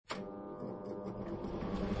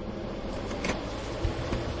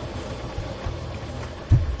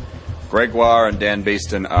Gregoire and Dan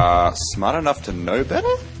Beeston are smart enough to know better?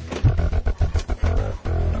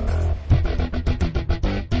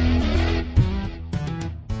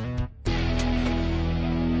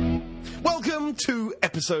 Welcome to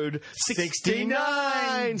episode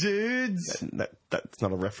 69, dudes. That's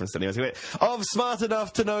not a reference to anyone of Smart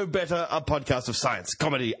Enough to Know Better, a podcast of science,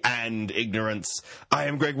 comedy, and ignorance. I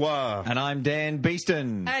am Gregoire. And I'm Dan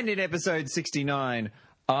Beeston. And in episode 69,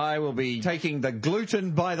 I will be taking the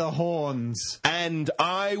gluten by the horns. And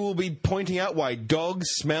I will be pointing out why dogs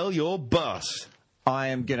smell your butt. I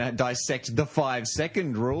am going to dissect the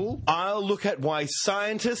 5-second rule. I'll look at why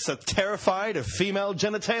scientists are terrified of female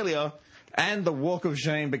genitalia. And the Walk of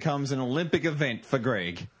Shame becomes an Olympic event for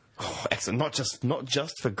Greg. Oh, excellent. Not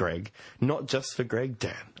just for Greg. Not just for Greg,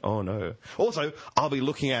 Dan. Oh, no. Also, I'll be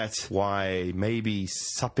looking at why maybe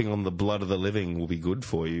supping on the blood of the living will be good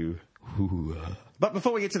for you. Ooh. But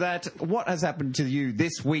before we get to that, what has happened to you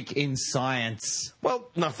this week in science? Well,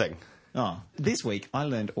 nothing. Oh, this week I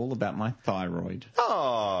learned all about my thyroid.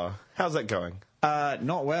 Oh, how's that going?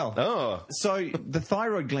 Not well. Oh. So the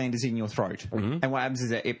thyroid gland is in your throat, and what happens is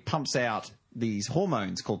that it pumps out these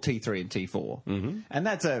hormones called T3 and T4, and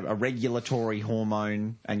that's a regulatory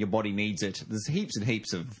hormone, and your body needs it. There's heaps and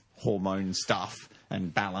heaps of hormone stuff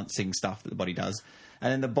and balancing stuff that the body does,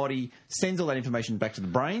 and then the body sends all that information back to the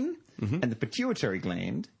brain, and the pituitary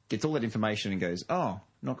gland gets all that information and goes, oh,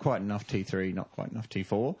 not quite enough T3, not quite enough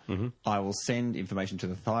T4. I will send information to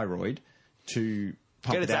the thyroid to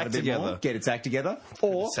pump Get its it out act a bit together. more, get its act together,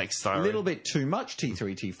 or Sakes, a thyroid. little bit too much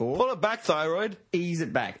T3, T4. Pull it back, thyroid. Ease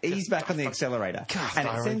it back. Ease back on the accelerator. God, and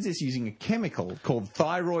thyroid. it sends this using a chemical called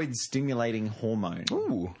thyroid-stimulating hormone.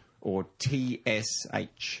 Ooh. Or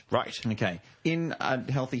TSH. Right. Okay. In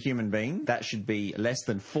a healthy human being, that should be less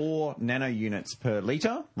than 4 nanounits per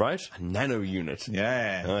litre. Right? A nano unit.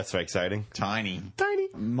 Yeah. Oh, that's very exciting. Tiny. Tiny.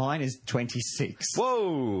 Mine is 26.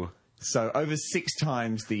 Whoa. So over 6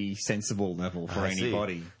 times the sensible level for I see.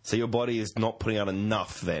 anybody. So your body is not putting out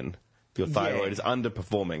enough then. Your thyroid Yeah. is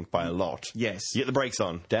underperforming by a lot. Yes. You get the brakes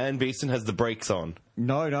on. Dan Beeston has the brakes on.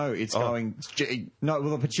 No, it's going... No,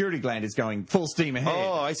 well, the pituitary gland is going full steam ahead.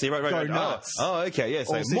 Oh, I see. Right. Go nuts. Oh, okay. Yes.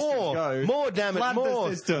 All So systems more. go. More, damn it. Flood more.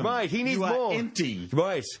 the system. Right. He needs You are more. empty.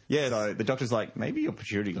 Right. Yes. So the doctor's like, maybe your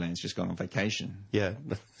pituitary gland's just gone on vacation. Yeah.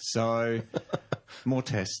 So, more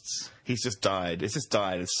tests. He's just died. It's just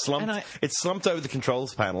died. It's slumped. And It's slumped over the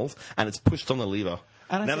controls panels, and it's pushed on the lever.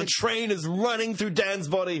 And I now said- the train is running through Dan's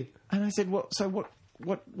body. And I said, what's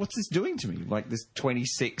this doing to me? Like this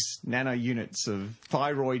 26 nanounits of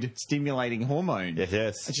thyroid stimulating hormone.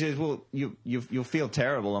 Yes. And she says, well, you'll feel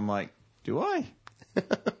terrible. I'm like, do I?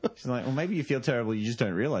 She's like, well, maybe you feel terrible, you just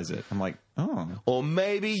don't realise it. I'm like, oh. Or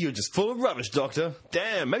maybe you're just full of rubbish, Doctor.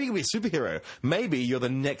 Damn, maybe you'll be a superhero. Maybe you're the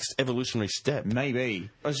next evolutionary step. Maybe.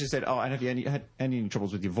 I just said, oh, and have you had any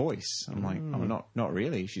troubles with your voice? I'm like, oh, not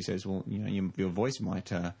really. She says, well, your voice might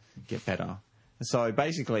get better. So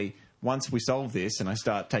basically, once we solve this and I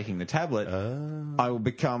start taking the tablet, I will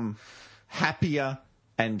become happier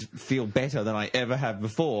and feel better than I ever have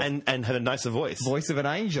before. And had a nicer voice. Voice of an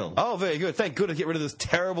angel. Oh, very good. Thank goodness. Get rid of this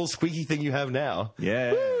terrible squeaky thing you have now.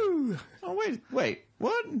 Yeah. Woo! Oh, wait. What?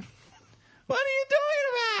 What are you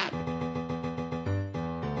talking about?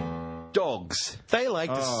 Dogs. They like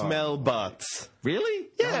to Oh. smell butts. Really?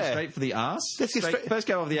 Yeah. Going straight for the arse? Let's get straight- First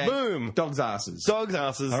go of the egg. Boom. Dog's asses. Dogs'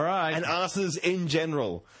 asses. All right. And asses in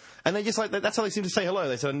general. And they just like, that's how they seem to say hello.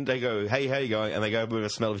 They go, hey, how you going? And they go with a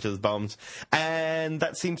smell of each other's bums. And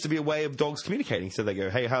that seems to be a way of dogs communicating. So they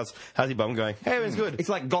go, hey, how's your bum going? Hey, everything's good. It's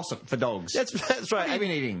like gossip for dogs. That's right. What have you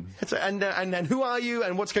been eating? That's right. And who are you?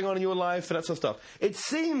 And what's going on in your life? And that sort of stuff. It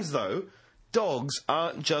seems, though, dogs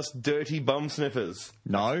aren't just dirty bum sniffers.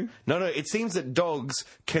 No. No, it seems that dogs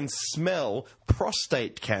can smell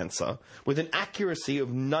prostate cancer with an accuracy of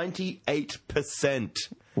 98%.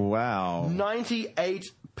 Wow. 98%.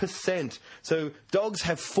 So dogs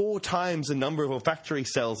have 4 times the number of olfactory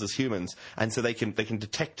cells as humans, and so they can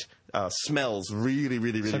detect smells really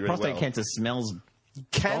So prostate well. cancer smells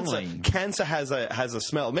Cancer has a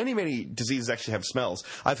smell. Many diseases actually have smells.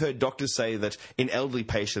 I've heard doctors say that in elderly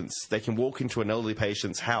patients, they can walk into an elderly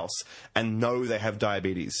patient's house and know they have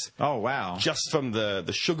diabetes. Oh, wow. Just from the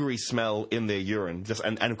sugary smell in their urine.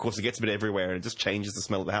 And of course it gets a bit everywhere and it just changes the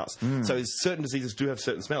smell of the house. So certain diseases do have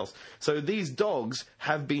certain smells. So these dogs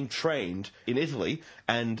have been trained in Italy,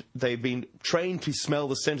 and they've been trained to smell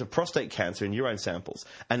the scent of prostate cancer in urine samples.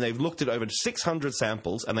 And they've looked at over 600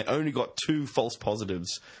 samples, and they only got 2 false positives. They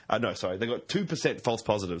got 2% false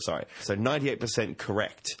positives, So 98%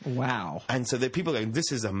 correct. Wow. And so there are people going,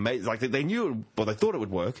 this is amazing. Like, they knew, well, they thought it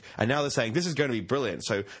would work, and now they're saying, this is going to be brilliant.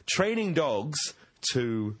 So training dogs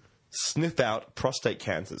to sniff out prostate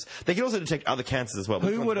cancers. They can also detect other cancers as well.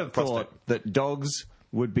 but Who would have prostate. thought that dogs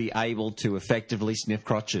would be able to effectively sniff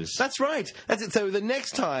crotches? That's right. That's it. So the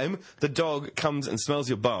next time the dog comes and smells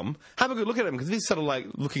your bum, have a good look at him, because if he's sort of like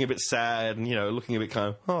looking a bit sad and, looking a bit kind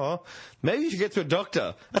of, oh, maybe you should get to a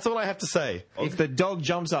doctor. That's all I have to say. If the dog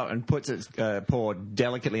jumps up and puts its paw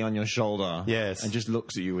delicately on your shoulder, Yes. and just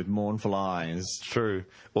looks at you with mournful eyes, True.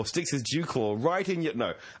 Or sticks his dew claw right in your...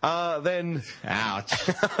 No. Then... ouch.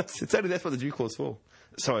 It's only that's what the dew claw's for.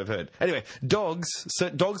 So I've heard. Anyway, dogs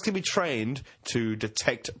can be trained to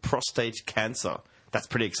detect prostate cancer. That's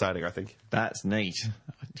pretty exciting, I think. That's neat.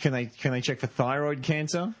 Can they check for thyroid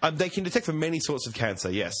cancer? They can detect for many sorts of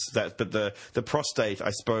cancer, yes. But the prostate,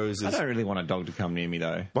 I suppose, is... I don't really want a dog to come near me,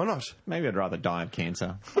 though. Why not? Maybe I'd rather die of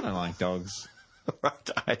cancer. I don't like dogs. Right,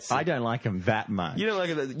 I see. I don't like them that much. You don't like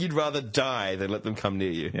it. You'd rather die than let them come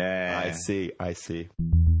near you. Yeah. I see.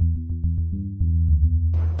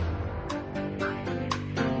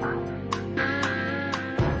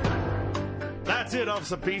 That's it,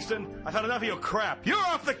 Officer Beeston. I've had enough of your crap. You're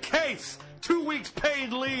off the case! 2 weeks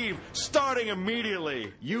paid leave, starting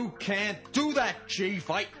immediately. You can't do that, Chief.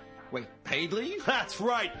 Wait, paid leave? That's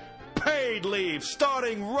right. Paid leave,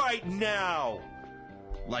 starting right now.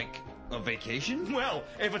 Like a vacation? Well,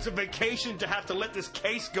 if it's a vacation to have to let this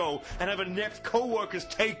case go and have inept co-workers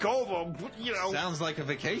take over, Sounds like a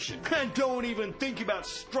vacation. And don't even think about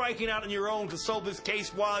striking out on your own to solve this case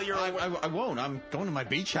while you're... I won't. I'm going to my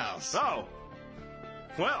beach house. Oh.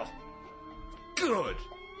 Well. Good.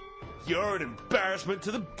 You're an embarrassment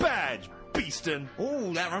to the badge, Beeston.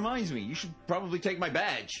 Oh, that reminds me. You should probably take my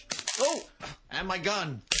badge. Oh, and my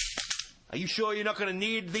gun. Are you sure you're not going to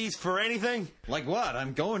need these for anything? Like what?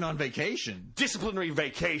 I'm going on vacation. Disciplinary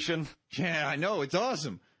vacation. Yeah, I know. It's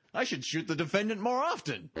awesome. I should shoot the defendant more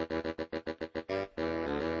often.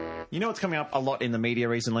 You know what's coming up a lot in the media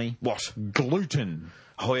recently? What? Gluten.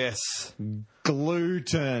 Oh, yes.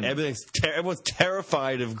 Gluten. Everyone's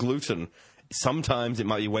terrified of gluten. Sometimes it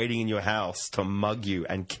might be waiting in your house to mug you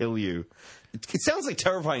and kill you. It sounds like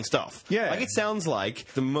terrifying stuff. Yeah. Like, it sounds like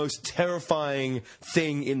the most terrifying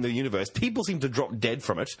thing in the universe. People seem to drop dead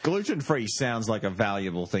from it. Gluten-free sounds like a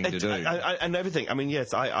valuable thing to do. And everything. I mean,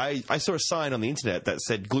 yes, I saw a sign on the internet that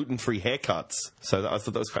said gluten-free haircuts. So I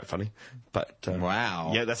thought that was quite funny. But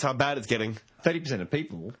Wow. Yeah, that's how bad it's getting. 30% of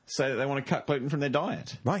people say that they want to cut gluten from their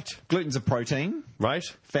diet. Right. Gluten's a protein Right.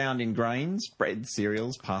 found in grains, bread,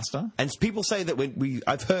 cereals, pasta. And people say that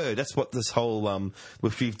I've heard, that's what this whole,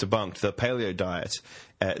 which we've debunked, the paleo diet,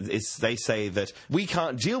 they say that we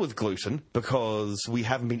can't deal with gluten because we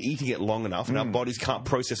haven't been eating it long enough and our bodies can't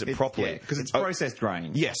process it properly. Yeah, because it's processed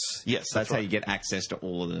grain. Yes, That's how right. you get access to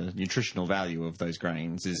all of the nutritional value of those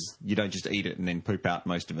grains, is you don't just eat it and then poop out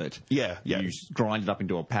most of it. Yeah. You grind it up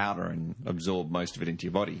into a powder and absorb most of it into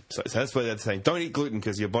your body. So that's why they're saying, don't eat gluten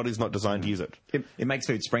because your body's not designed to use it. It makes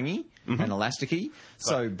food springy and elasticy.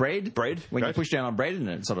 So bread, when you right. push down on bread and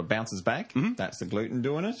it sort of bounces back, that's the gluten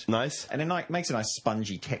doing it. Nice. And it makes a nice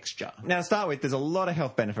spongy texture. Now, to start with, there's a lot of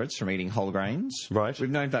health benefits from eating whole grains. Right. We've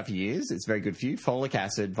known that for years. It's very good for you. Folic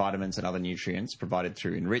acid, vitamins, and other nutrients provided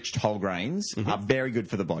through enriched whole grains are very good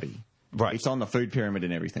for the body. Right. It's on the food pyramid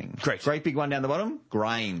and everything. Great. Great big one down the bottom,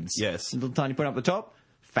 grains. Yes. Little tiny point up the top,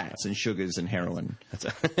 fats and sugars and heroin.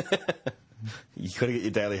 You got to get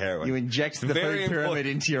your daily heroin. You inject the Very food pyramid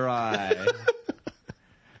into your eye.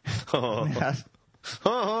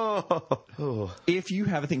 If you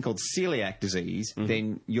have a thing called celiac disease,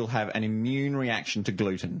 then you'll have an immune reaction to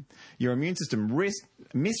gluten. Your immune system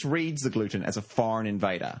misreads the gluten as a foreign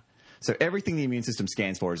invader. So everything the immune system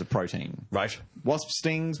scans for is a protein. Right. Wasp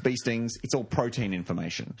stings, bee stings, it's all protein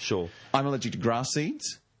information. Sure. I'm allergic to grass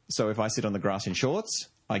seeds, so if I sit on the grass in shorts,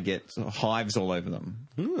 I get hives all over them.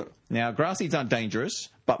 Now, grass seeds aren't dangerous,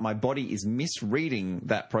 but my body is misreading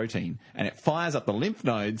that protein, and it fires up the lymph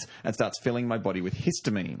nodes and starts filling my body with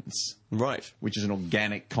histamines, Right. which is an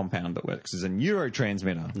organic compound that works as a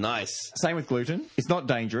neurotransmitter. Nice. Same with gluten. It's not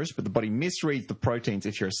dangerous, but the body misreads the proteins.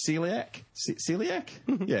 If you're a celiac, celiac?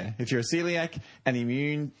 Yeah. If you're a celiac, and the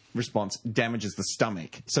immune response damages the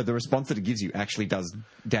stomach. So the response that it gives you actually does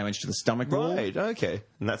damage to the stomach wall. Right. Okay.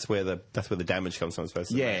 And that's where the damage comes from, I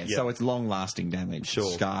suppose. Yeah, so it's long-lasting damage,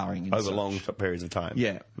 Sure. scarring, and over such. long periods of time.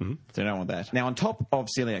 Yeah, so you don't want that. Now, on top of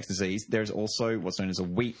celiac disease, there is also what's known as a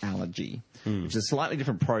wheat allergy, which is a slightly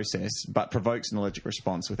different process, but provokes an allergic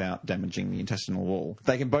response without damaging the intestinal wall.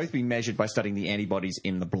 They can both be measured by studying the antibodies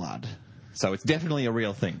in the blood. So it's definitely a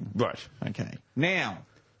real thing. Right. Okay. Now,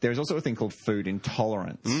 there is also a thing called food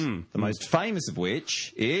intolerance, the most famous of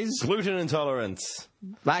which is... Gluten intolerance.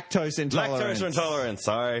 Lactose intolerance. Lactose intolerance.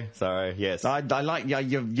 Sorry. Yes. I like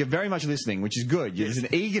you're very much listening, which is good. There's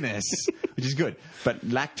an eagerness, which is good. But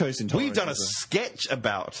lactose intolerance. We've done a sketch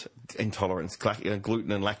about intolerance,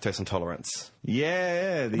 gluten and lactose intolerance.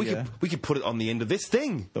 Yeah. We could put it on the end of this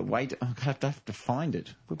thing. But wait, I have to find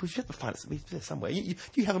it We should have to find it somewhere.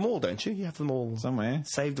 You have them all, don't you? You have them all somewhere.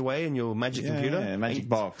 saved away in your magic computer? Yeah, magic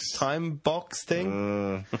box. Time box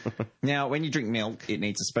thing? Now, when you drink milk, it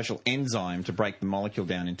needs a special enzyme to break the molecule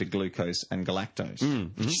down into glucose and galactose,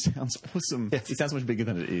 which sounds awesome. Yes. It sounds much bigger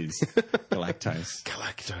than it is. Galactose.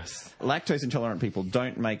 Lactose intolerant people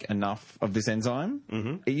don't make enough of this enzyme.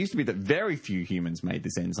 Mm-hmm. It used to be that very few humans made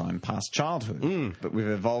this enzyme past childhood, but we've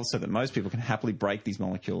evolved so that most people can happily break these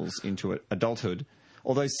molecules into adulthood.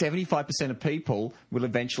 Although 75% of people will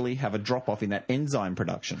eventually have a drop-off in that enzyme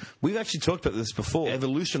production. We've actually talked about this before.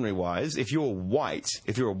 Evolutionary-wise, if you're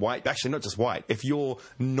actually not just white, if you're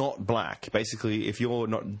not black, basically if you're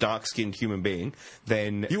not a dark-skinned human being,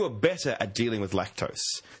 then you are better at dealing with lactose.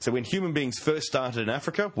 So when human beings first started in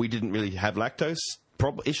Africa, we didn't really have lactose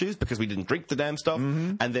issues because we didn't drink the damn stuff.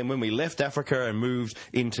 Mm-hmm. And then when we left Africa and moved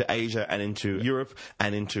into Asia and into Europe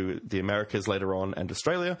and into the Americas later on and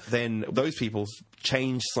Australia, then those people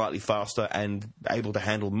changed slightly faster and able to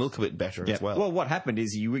handle milk a bit better as well. Well, what happened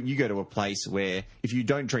is you go to a place where if you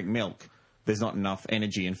don't drink milk, there's not enough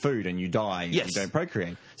energy and food and you die and you don't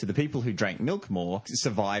procreate. So the people who drank milk more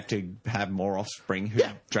survived to have more offspring who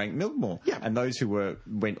drank milk more. Yeah. And those who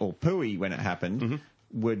went all pooey when it happened...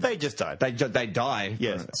 They just died. They die.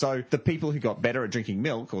 Yes. So the people who got better at drinking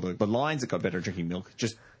milk, or the lines that got better at drinking milk,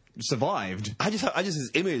 just survived. I just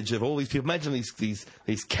this image of all these people. Imagine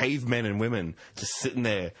these cavemen and women just sitting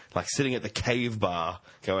there, like sitting at the cave bar,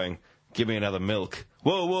 going, "Give me another milk."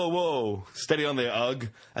 Whoa. Steady on there, Ugg.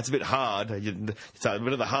 That's a bit hard. It's a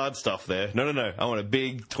bit of the hard stuff there. No. I want a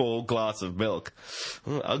big, tall glass of milk.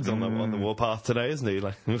 Ugg's on the warpath today, isn't he?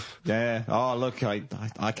 Like, yeah. Oh, look, I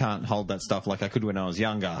can't hold that stuff like I could when I was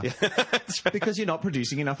younger. Yeah, that's right. Because you're not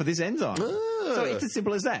producing enough of this enzyme. So it's as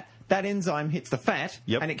simple as that. That enzyme hits the fat,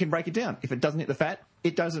 and it can break it down. If it doesn't hit the fat,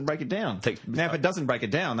 it doesn't break it down. Now, if it doesn't break it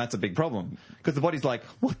down, that's a big problem. Because the body's like,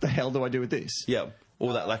 what the hell do I do with this? Yeah.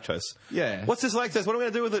 All that lactose. Yeah. What's this lactose? What am I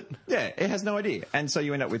going to do with it? Yeah, it has no idea. And so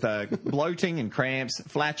you end up with bloating and cramps,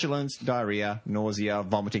 flatulence, diarrhea, nausea,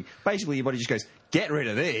 vomiting. Basically, your body just goes, get rid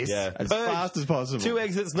of this as fast as possible. 2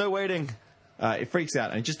 exits, no waiting. It freaks out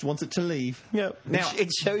and it just wants it to leave. Yeah. Now,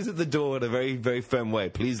 it shows at the door in a very, very firm way.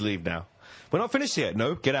 Please leave now. We're not finished yet.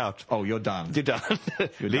 No, get out. Oh, you're done. You're done.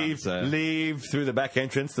 Leave through the back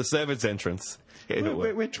entrance, the servants' entrance.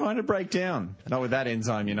 We're trying to break down. Not with that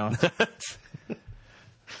enzyme, you know.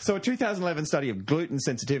 So a 2011 study of gluten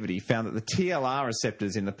sensitivity found that the TLR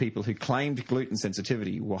receptors in the people who claimed gluten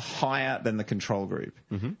sensitivity were higher than the control group.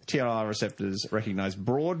 Mm-hmm. TLR receptors recognise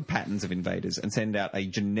broad patterns of invaders and send out a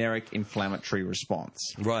generic inflammatory response.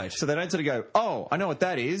 Right. So they don't sort of go, oh, I know what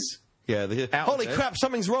that is. Yeah. Holy crap,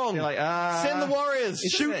 something's wrong. You're like, send the warriors.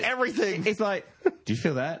 Shoot everything. It's like, do you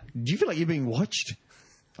feel that? Do you feel like you're being watched?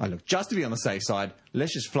 Oh, look, just to be on the safe side,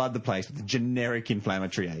 let's just flood the place with a generic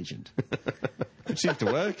inflammatory agent. Which seems to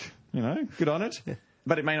work, good on it. Yeah.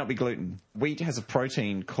 But it may not be gluten. Wheat has a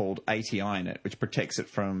protein called ATI in it, which protects it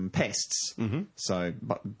from pests. Mm-hmm. So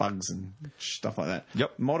bugs and stuff like that.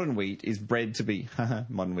 Yep. Modern wheat is bred to be...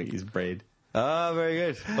 modern wheat is bred... Ah, very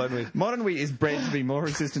good. Modern wheat is bred to be more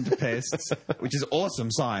resistant to pests, which is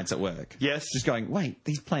awesome science at work. Yes. Just going, wait,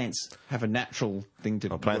 these plants have a natural thing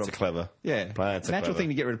to... plants are clever. Yeah. Plants are natural clever. thing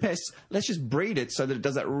to get rid of pests. Let's just breed it so that it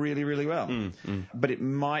does that really, really well. But it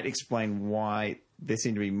might explain why there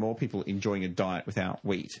seem to be more people enjoying a diet without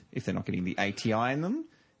wheat if they're not getting the ATI in them.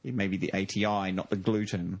 It may be the ATI, not the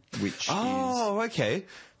gluten, which is... Oh, okay.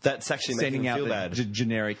 That's actually making them feel bad. Sending out the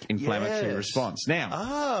generic inflammatory response.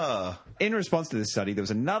 Now, in response to this study, there was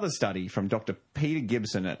another study from Dr. Peter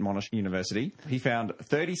Gibson at Monash University. He found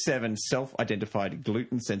 37 self-identified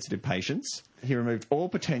gluten-sensitive patients. He removed all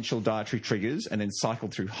potential dietary triggers and then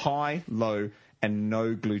cycled through high, low, and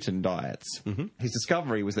no gluten diets. Mm-hmm. His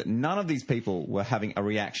discovery was that none of these people were having a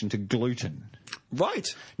reaction to gluten. Right.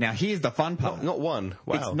 Now, here's the fun part. Not one.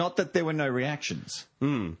 Wow. It's not that there were no reactions.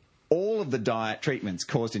 All of the diet treatments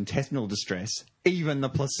caused intestinal distress, even the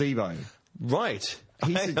placebo. Right.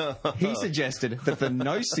 He suggested that the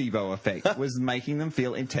nocebo effect was making them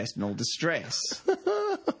feel intestinal distress.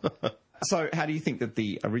 So how do you think that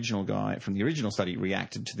the original guy from the original study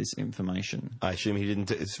reacted to this information? I assume he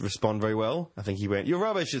didn't respond very well. I think he went, "You're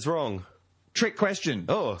rubbish, it's wrong." Trick question.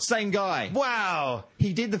 Oh. Same guy. Wow.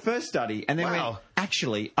 He did the first study and then Wow. went,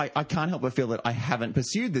 actually, I can't help but feel that I haven't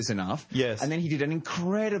pursued this enough. Yes. And then he did an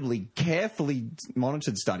incredibly carefully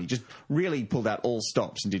monitored study, just really pulled out all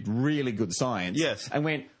stops and did really good science. Yes. And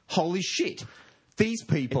went, holy shit, these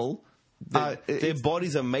people... Their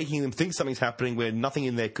bodies are making them think something's happening where nothing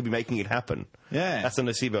in there could be making it happen. Yeah. That's a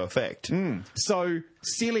nocebo effect. So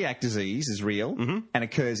celiac disease is real and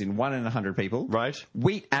occurs in 1 in 100 people. Right.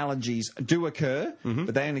 Wheat allergies do occur,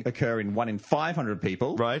 but they only occur in 1 in 500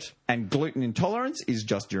 people. Right. And gluten intolerance is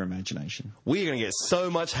just your imagination. We're going to get so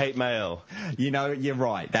much hate mail. You know, you're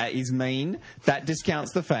right. That is mean. That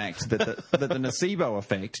discounts the fact that the nocebo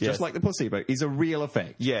effect, Yes. just like the placebo, is a real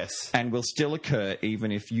effect. Yes. And will still occur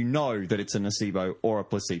even if you know that it's a nocebo or a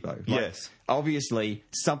placebo. Like, Yes. Obviously,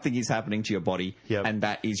 something is happening to your body, Yep. and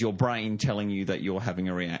that is your brain telling you that you're having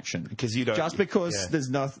a reaction. Because you don't- Just because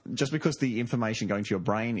yeah. just because the information going to your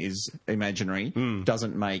brain is imaginary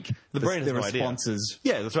doesn't make The brain has the no idea. responses.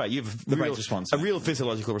 Yeah, that's right. You have The brain's response. a real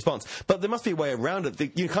physiological response. But there must be a way around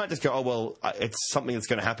it. You can't just go, oh, well, it's something that's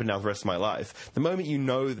going to happen now for the rest of my life. The moment you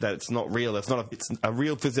know that it's not real, it's a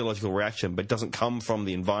real physiological reaction, but it doesn't come from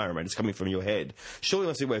the environment, it's coming from your head. Surely there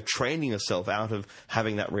must be a way of training yourself out of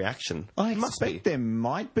having that reaction. I It must expect be. there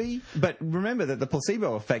might be, but remember that the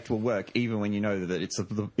placebo effect will work even when you know that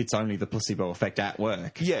it's only the placebo effect at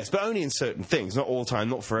work. Yes, but only in certain things, not all the time,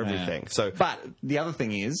 not for everything. So, But the other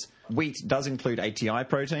thing is, wheat does include ATI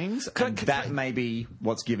proteins, and that may be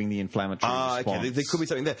what's giving the inflammatory response. okay, there could be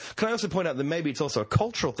something there. Can I also point out that maybe it's also a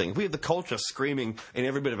cultural thing? If we have the culture screaming in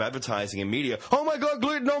every bit of advertising and media, oh my god,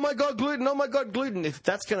 gluten, oh my god, gluten, oh my god, gluten, if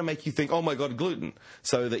that's going to make you think, oh my god, gluten,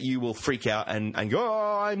 so that you will freak out and go,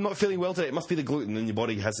 oh, I'm not feeling well today, it must be the gluten, and your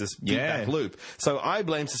body has this feedback loop. So I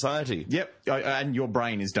blame society. Yep, and your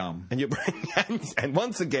brain is dumb. And your brain, and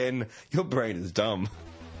once again, your brain is dumb.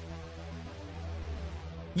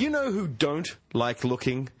 You know who don't like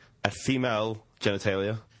looking at female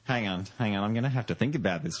genitalia? Hang on. I'm going to have to think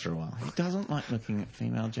about this for a while. He doesn't like looking at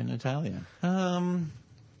female genitalia.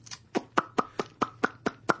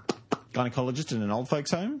 Gynecologist in an old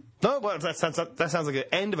folks' home? No, well, that sounds like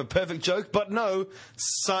the end of a perfect joke, but no,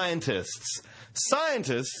 scientists.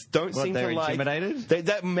 Scientists don't seem to they're like...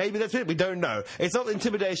 intimidated? Maybe that's it, we don't know. It's not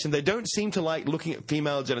intimidation, they don't seem to like looking at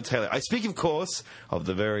female genitalia. I speak, of course, of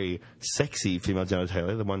the very sexy female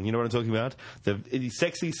genitalia, the one, you know what I'm talking about? The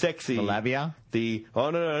sexy... The labia?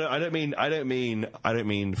 No, I don't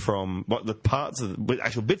mean from what the parts of the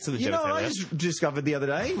actual bits of the genitalia. You know what I just discovered the other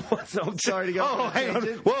day? I'm sorry to go... Oh, hang on.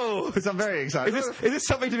 Whoa! Because I'm very excited. Is this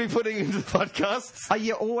something to be putting into the podcast?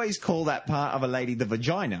 You always call that part of a lady the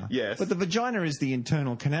vagina. Yes. But the vagina is the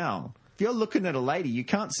internal canal. If you're looking at a lady, you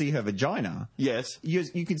can't see her vagina. Yes.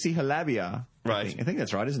 You can see her labia. Right. I think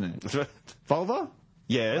that's right, isn't it? Vulva?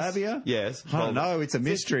 Yes. Labia? Yes. I don't know. It's a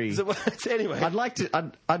mystery. Anyway. I'd like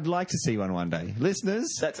to see one day. Listeners,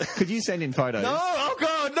 could you send in photos? No! Oh,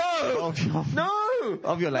 God, no! No!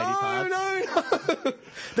 Of your lady parts. No.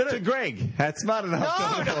 To Greg at Smart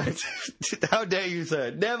Enough. No. How dare you,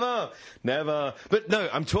 sir? Never. But no,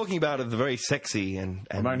 I'm talking about the very sexy and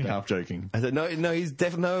I'm only half joking. I said, no, he's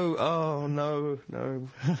definitely... No, oh, no. No,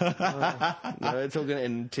 it's all going to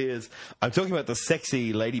end in tears. I'm talking about the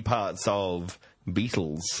sexy lady parts of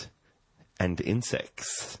beetles and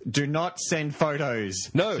insects. Do not send photos.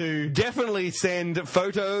 No, definitely send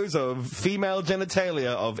photos of female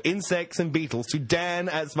genitalia of insects and beetles to Dan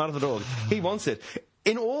at Smart of the Dog. He wants it.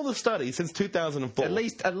 In all the studies since 2004... At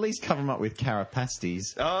least cover them up with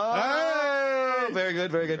carapasties. Oh, very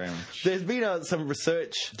good. Very much. There's been some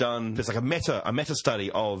research done. There's like a meta study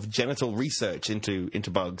of genital research into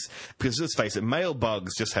bugs. Because let's face it, male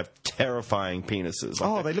bugs just have terrifying penises.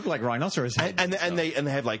 Like they look like rhinoceros heads. And they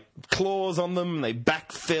have like claws on them. And they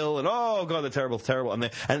backfill, and oh god, they're terrible.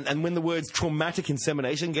 And when the words traumatic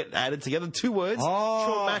insemination get added together, two words,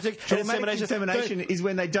 traumatic insemination is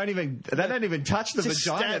when they don't even touch the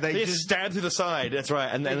vagina. They just stab through the side. That's right.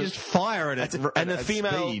 And they just fire it. And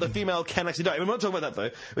the female can actually die. We're not talking about that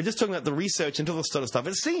though. We're just talking about the research into this sort of stuff.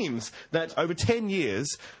 It seems that over 10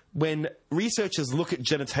 years, when researchers look at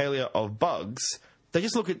genitalia of bugs, they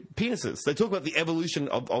just look at penises. They talk about the evolution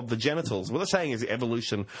of the genitals. What they're saying is the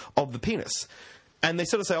evolution of the penis. And they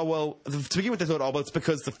sort of say, to begin with, they thought, well, it's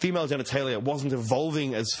because the female genitalia wasn't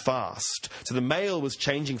evolving as fast. So the male was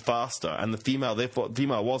changing faster, and the female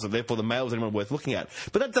wasn't. Therefore, the male was anyone worth looking at.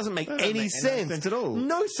 But that doesn't make any sense. No sense at all.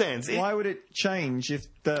 No sense. Why would it change if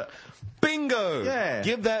the... Bingo! Yeah.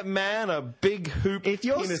 Give that man a big hoop. If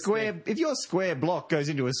your square block goes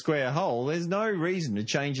into a square hole, there's no reason to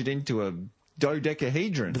change it into a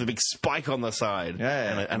dodecahedron. with a big spike on the side.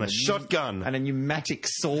 Yeah, And a shotgun. And a pneumatic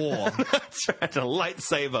saw. That's right, a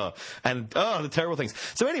lightsaber. And, the terrible things.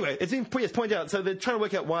 So anyway, it's been pointed out, so they're trying to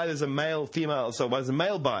work out why there's a male-female, so why there's a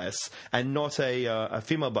male bias and not a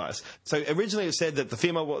female bias. So originally it said that the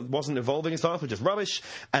female wasn't evolving as fast, which is rubbish.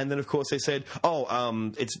 And then, of course, they said,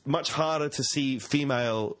 it's much harder to see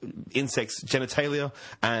female insects' genitalia.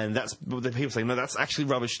 And that's what the people say, no, that's actually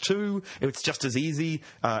rubbish too. It's just as easy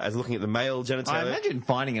as looking at the male genitalia. I imagine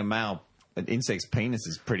finding a male insect's penis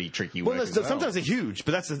is pretty tricky work. Sometimes they're huge,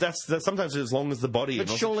 but that's sometimes as long as the body. But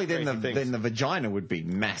surely then the vagina would be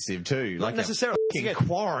massive too. Not like necessarily. a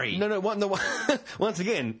quarry. No. Once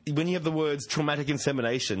again, when you have the words traumatic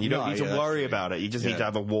insemination, you don't need to worry about it. You just need to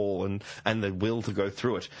have a wall and the will to go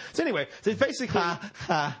through it. So anyway, so it's basically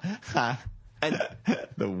and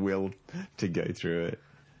the will to go through it.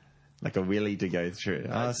 Like a willy to go through.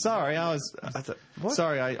 Sorry, I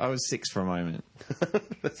was 6 for a moment.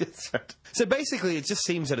 That's right. So basically, it just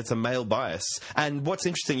seems that it's a male bias. And what's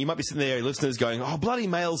interesting, you might be sitting there, listeners, going, "Oh, bloody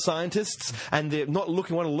male scientists!" And they're not only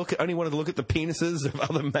wanting to look at the penises of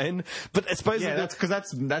other men. But I suppose that's because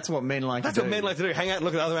that's what men like. That's what men like to do: hang out and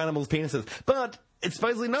look at other animals' penises. But it's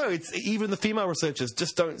supposedly no. It's even the female researchers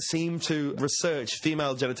just don't seem to research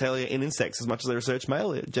female genitalia in insects as much as they research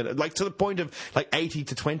male, like to the point of like 80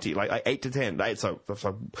 to 20, like 8 to 10. So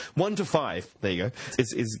 1 to 5. There you go.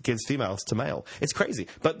 Is gives females to male. It's crazy,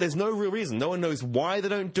 but there's no real reason. No one knows why they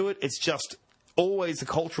don't do it. It's just always a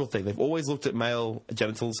cultural thing. They've always looked at male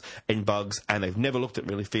genitals in bugs, and they've never looked at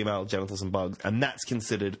really female genitals in bugs, and that's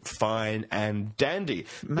considered fine and dandy.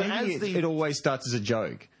 Maybe it always starts as a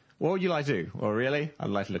joke. What would you like to do? Well, really?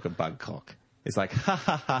 I'd like to look at bug cock. It's like,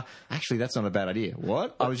 ha. Actually, that's not a bad idea.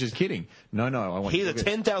 What? I was just kidding. No. I want. Here's a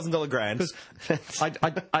 $10,000 grant.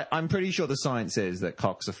 I'm pretty sure the science says that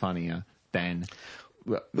cocks are funnier than.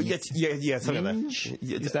 Something like that.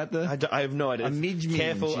 Is that the? I have no idea. A midge.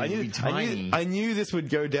 Careful. I knew this would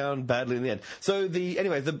go down badly in the end. So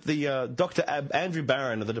the Dr. Andrew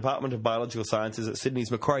Barron of the Department of Biological Sciences at Sydney's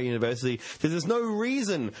Macquarie University says there's no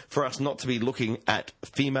reason for us not to be looking at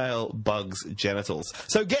female bugs' genitals.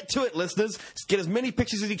 So get to it, listeners. Get as many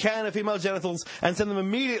pictures as you can of female genitals and send them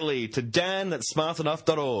immediately to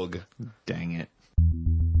dan@smartenough.org. Dang it.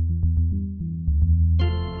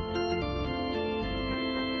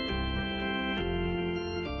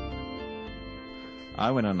 I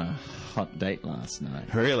went on a hot date last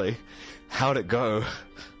night. Really? How'd it go?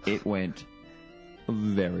 It went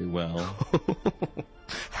very well.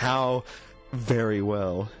 How very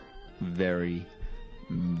well? Very,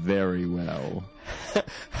 very well.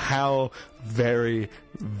 How very,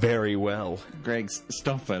 very well? Greg,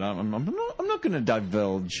 stop it. I'm not going to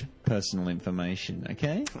divulge personal information,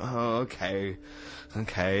 okay? Oh, okay.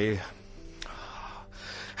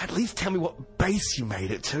 At least tell me what base you made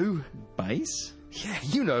it to. Base? Yeah,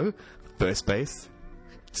 you know. First base,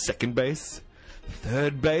 second base,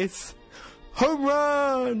 third base, home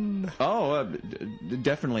run! Oh,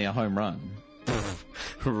 definitely a home run.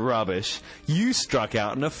 Rubbish. You struck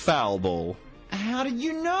out in a foul ball. How did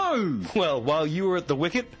you know? Well, while you were at the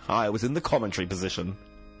wicket, I was in the commentary position.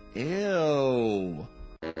 Ew.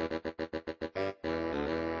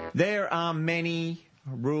 There are many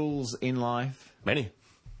rules in life. Many.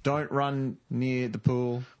 Don't run near the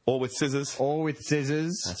pool. Or with scissors.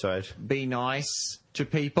 That's right. Be nice to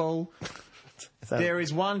people. There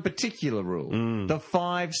is one particular rule. The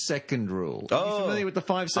 5-second rule. Are you familiar with the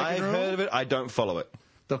 5-second rule? I've heard of it. I don't follow it.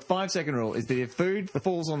 The 5-second rule is that if food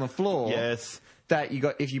falls on the floor... Yes. That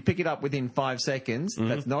if you pick it up within 5 seconds,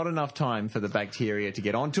 that's not enough time for the bacteria to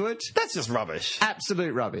get onto it. That's just rubbish.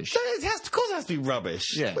 Absolute rubbish. Of course it has to be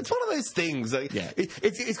rubbish. Yeah. It's one of those things.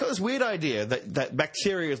 It's got this weird idea that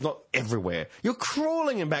bacteria is not everywhere. You're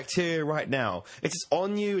crawling in bacteria right now. It's just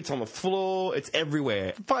on you, it's on the floor, it's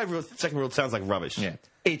everywhere. 5-second rule sounds like rubbish. Yeah.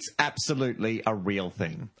 It's absolutely a real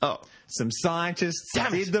thing. Oh. Some scientists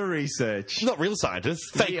did the research. Not real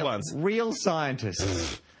scientists, fake ones. Real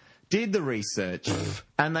scientists. Did the research,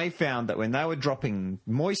 and they found that when they were dropping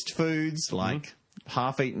moist foods like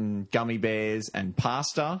half-eaten gummy bears and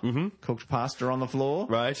pasta, cooked pasta on the floor,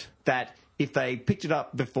 right, that if they picked it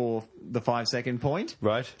up before the 5-second point,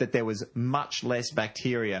 right, that there was much less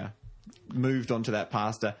bacteria moved onto that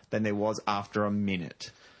pasta than there was after a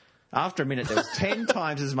minute. After a minute, there was 10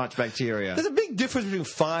 times as much bacteria. There's a big difference between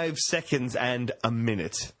 5 seconds and a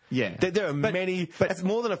minute. Yeah. There are many, but that's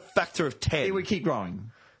more than a factor of 10. It would keep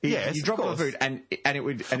growing. Yes, you drop of it on the course. food, and it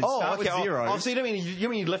would start with zero. Oh, so you don't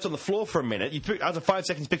mean you left on the floor for a minute? After 5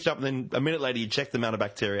 seconds, picked it up, and then a minute later you checked the amount of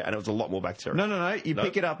bacteria, and it was a lot more bacteria. No. You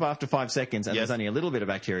pick it up after 5 seconds, and Yes. there's only a little bit of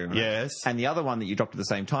bacteria in it. Yes. And the other one that you dropped at the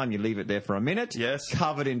same time, you leave it there for a minute. Yes.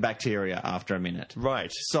 Covered in bacteria after a minute.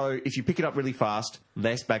 Right. So if you pick it up really fast,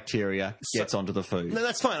 less bacteria gets onto the food. No,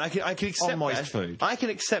 that's fine. I can accept On moist that. food. I can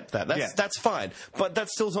accept that. That's fine. But that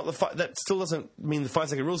still not that still doesn't mean the 5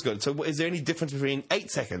 second rule is good. So is there any difference between 8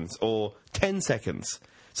 seconds or 10 seconds?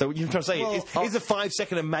 So what you're trying to say is a 5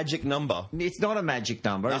 second a magic number? It's not a magic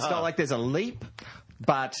number. It's not like there's a leap,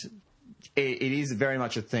 but it is very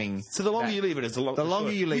much a thing. So the longer you leave it, is the longer. The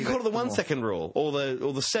longer you leave you call it the the 1 more. second rule or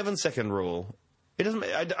the 7 second rule. It doesn't.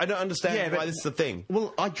 I don't understand why this is a thing.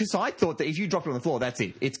 Well, because I thought that if you drop it on the floor, that's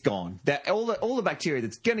it. It's gone. That all the bacteria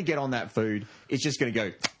that's going to get on that food is just going to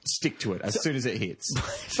go stick to it as soon as it hits.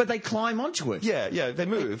 But they climb onto it. Yeah, they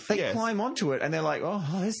move. They climb onto it, and they're like, "Oh,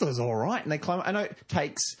 this is all right," and they climb. I know it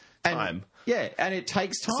takes time. Yeah, and it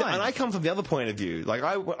takes time. So, and I come from the other point of view. Like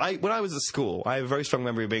when I was at school, I have a very strong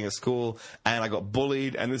memory of being at school, and I got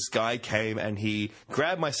bullied, and this guy came and he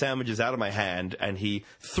grabbed my sandwiches out of my hand and he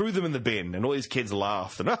threw them in the bin, and all these kids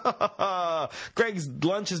laughed. And Greg's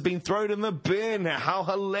lunch has been thrown in the bin. How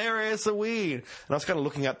hilarious are we? And I was kind of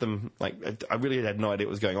looking at them like I really had no idea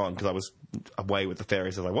what was going on because I was away with the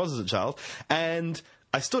fairies as I was as a child, and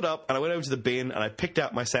I stood up and I went over to the bin and I picked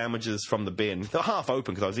out my sandwiches from the bin. They were half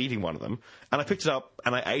open because I was eating one of them. And I picked it up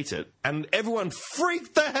and I ate it. And everyone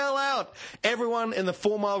freaked the hell out. Everyone in the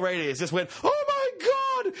 4 mile radius just went, "Oh my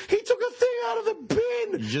God, he took a thing out of the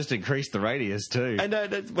bin." You just increased the radius too. And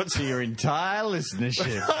to your entire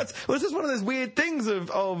listenership. well, it's just one of those weird things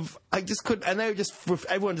of I just couldn't, and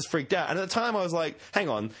everyone just freaked out. And at the time, I was like, "Hang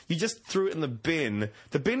on, you just threw it in the bin.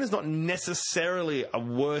 The bin is not necessarily a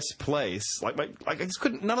worse place. Like I just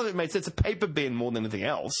couldn't. None of it made sense. It's a paper bin more than anything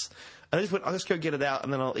else." And I just went, "I'll just go get it out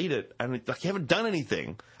and then I'll eat it." And you haven't done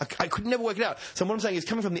anything. I could never work it out. So what I'm saying is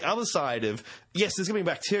coming from the other side of, yes, there's going to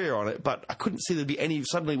be bacteria on it, but I couldn't see there'd be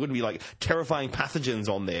suddenly wouldn't be like terrifying pathogens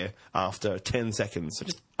on there after 10 seconds. So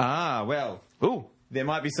just, Ooh. There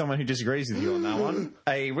might be someone who disagrees with you on that one.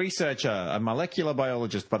 A researcher, a molecular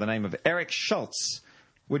biologist by the name of Eric Schultz,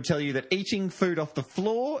 would tell you that eating food off the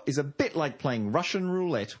floor is a bit like playing Russian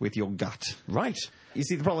roulette with your gut. right. You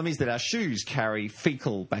see, the problem is that our shoes carry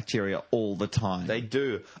fecal bacteria all the time. They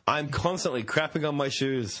do. I'm constantly crapping on my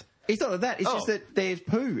shoes. It's not like that. It's just that there's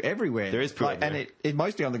poo everywhere. There is poo everywhere. and it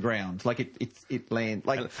mostly on the ground. Like it lands.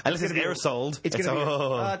 Like Unless it's aerosoled. It's going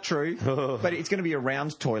to be true, but it's going to be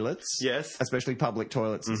around toilets. Yes. especially public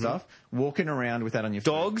toilets and stuff. Walking around with that on your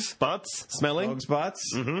Dogs, butts, smelling. dogs'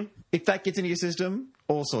 butts. Mm-hmm. If that gets into your system,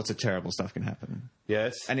 all sorts of terrible stuff can happen.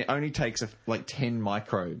 Yes. And it only takes 10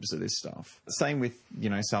 microbes of this stuff. Same with,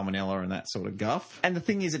 salmonella and that sort of guff. And the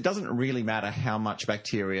thing is, it doesn't really matter how much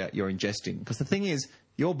bacteria you're ingesting. Because the thing is,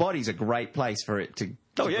 your body's a great place for it to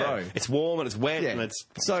grow. It's warm and it's wet and it's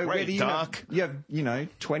so great, whether dark. you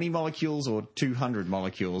have 20 molecules or 200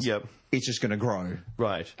 molecules, Yep. it's just going to grow.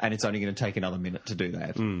 Right. And it's only going to take another minute to do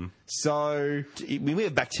that. So We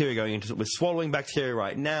have bacteria going into it. We're swallowing bacteria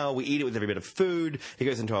right now. We eat it with every bit of food. It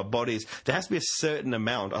goes into our bodies. There has to be a certain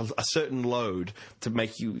amount, a certain load to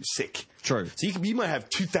make you sick. True. So you might have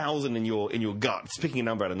 2,000 in your gut, just picking a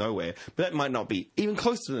number out of nowhere, but that might not be even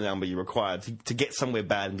close to the number you require to get somewhere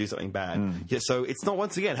bad and do something bad. Yeah, so it's not,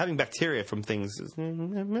 once again, having bacteria from things.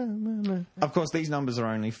 Of course, these numbers are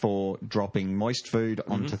only for dropping moist food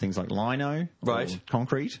onto things like lino Right. or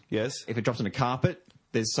concrete. Yes. If it drops on a carpet,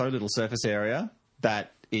 there's so little surface area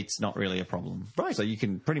that it's not really a problem. Right. So you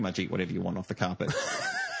can pretty much eat whatever you want off the carpet.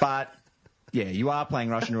 But, yeah, you are playing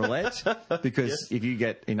Russian roulette because if you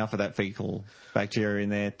get enough of that fecal bacteria in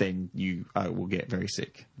there, then you will get very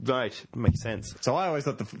sick. Right. Makes sense. So I always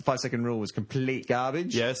thought the 5 second rule was complete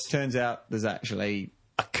garbage. Yes. Turns out there's actually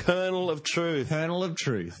A kernel of truth. kernel of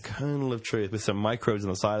truth. Kernel of truth with some microbes on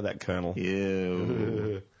the side of that kernel.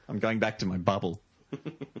 Ew. I'm going back to my bubble.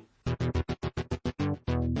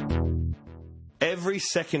 Every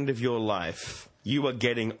second of your life, you are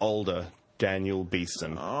getting older, Daniel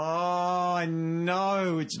Beeston. Oh, I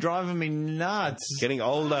know. It's driving me nuts. Getting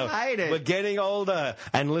older. I hate it. We're getting older.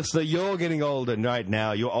 And listener, you're getting older right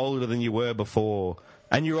now. You're older than you were before.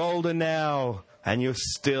 And you're older now. And you're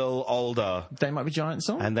still older. They Might Be Giant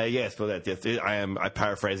song? And yes, I'm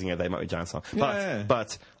paraphrasing it. They might be giant song. Yeah.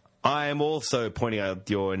 But I am also pointing out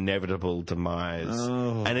your inevitable demise.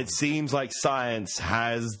 Oh. And it seems like science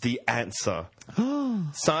has the answer.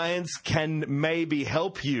 Science can maybe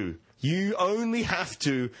help you. You only have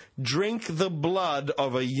to drink the blood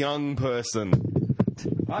of a young person.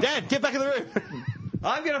 Dad, get back in the room.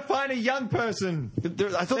 I'm going to find a young person.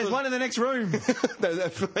 I thought There's one in the next room.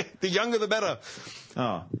 The younger the better.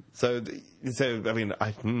 Oh. So I mean,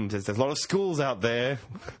 there's a lot of schools out there.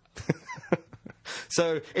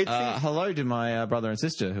 So it's hello to my brother and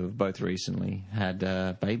sister who have both recently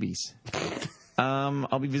had babies.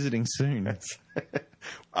 I'll be visiting soon.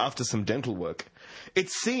 After some dental work. It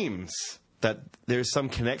seems that there is some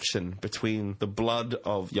connection between the blood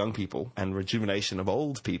of young people and rejuvenation of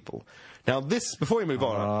old people. Now, before we move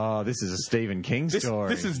on... Oh, this is a Stephen King story.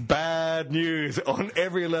 This is bad news on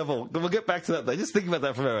every level. We'll get back to that, though. Just think about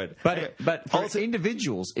that for a moment. But for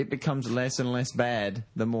individuals, it becomes less and less bad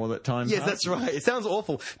the more that time passes. Yes, that's right. It sounds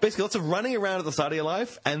awful. Basically, lots of running around at the start of your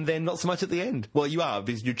life, and then not so much at the end. Well, you are,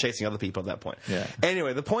 because you're chasing other people at that point. Yeah.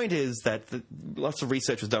 Anyway, the point is that lots of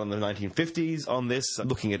research was done in the 1950s on this,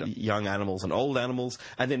 looking at young animals and old animals,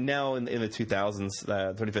 and then now in the 2000s,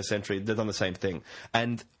 21st century, they've done the same thing.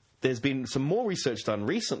 And there's been some more research done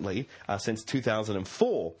recently, since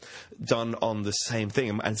 2004, done on the same thing,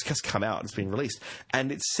 and it's just come out, it's been released.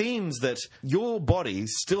 And it seems that your body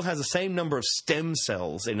still has the same number of stem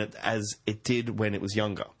cells in it as it did when it was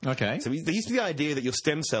younger. Okay. So there used to be the idea that your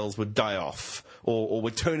stem cells would die off, or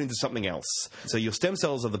would turn into something else. So your stem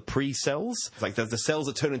cells are the pre-cells, like the cells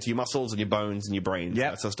that turn into your muscles and your bones and your brain,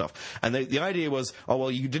 that sort of stuff. And the idea was,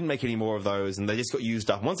 you didn't make any more of those, and they just got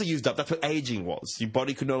used up. And once they're used up, that's what aging was. Your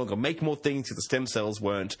body could no longer make more things because the stem cells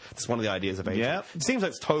weren't. That's one of the ideas of aging. Yep. It seems like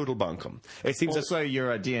it's total bunkum. It seems also,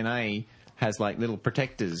 your DNA has like little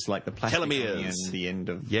protectors, like the plastic telomeres, on the end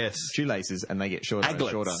of shoelaces, and they get shorter and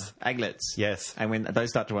shorter. Aglets. Yes. And when those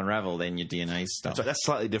start to unravel, then your DNA stuff. So that's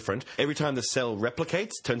slightly different. Every time the cell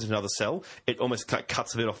replicates, turns into another cell, it almost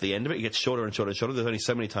cuts a bit off the end of it. It gets shorter and shorter and shorter. There's only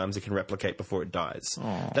so many times it can replicate before it dies.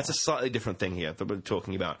 Aww. That's a slightly different thing here that we're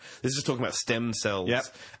talking about. This is just talking about stem cells. Yep.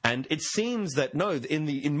 And it seems that,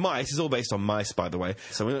 in mice, it's all based on mice, by the way.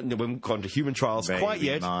 So we haven't gone to human trials quite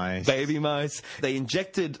yet. Baby mice. They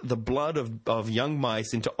injected the blood of young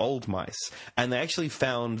mice into old mice, and they actually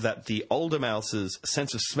found that the older mouse's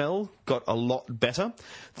sense of smell got a lot better.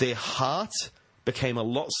 Their heart became a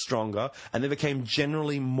lot stronger, and they became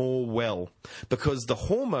generally more well, because the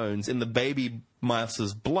hormones in the baby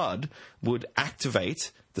mouse's blood would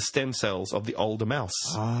activate the stem cells of the older mouse.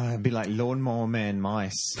 It'd be like Lawnmower Man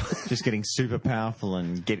mice, just getting super powerful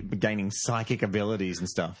and gaining psychic abilities and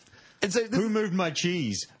stuff. And so who moved my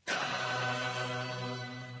cheese?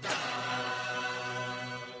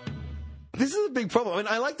 This is a big problem. I mean,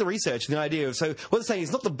 I like the research and the idea of, so what they're saying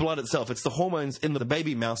is not the blood itself, it's the hormones in the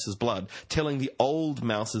baby mouse's blood telling the old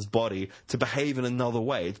mouse's body to behave in another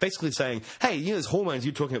way. It's basically saying, hey, there's hormones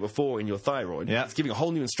you were talking about before in your thyroid. Yeah. It's giving a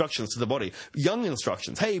whole new instructions to the body. Young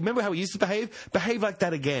instructions. Hey, remember how we used to behave? Behave like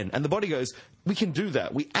that again. And the body goes, we can do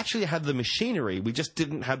that. We actually had the machinery. We just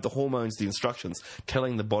didn't have the hormones, the instructions,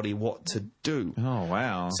 telling the body what to do. Oh,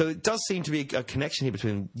 wow. So it does seem to be a connection here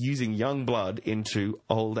between using young blood into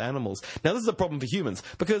old animals. Now, this is a problem for humans,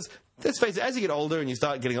 because, let's face it, as you get older and you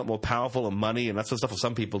start getting a lot more powerful and money and that sort of stuff, or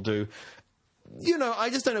some people do, I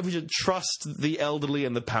just don't know if we should trust the elderly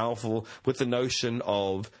and the powerful with the notion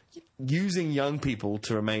of using young people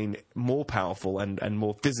to remain more powerful and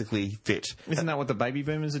more physically fit. Isn't that what the baby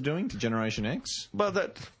boomers are doing to Generation X? Well,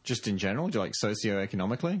 that... Just in general, like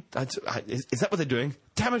socioeconomically? Is that what they're doing?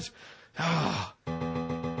 Damn it!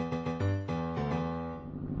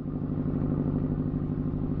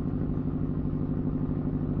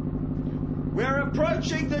 We're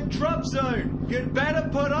approaching the drop zone. You'd better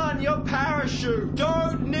put on your parachute.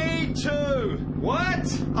 Don't need to!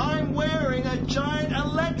 What? I'm wearing a giant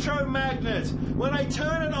electromagnet. When I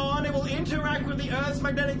turn it on, it will interact with the Earth's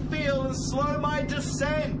magnetic field and slow my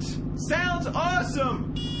descent. Sounds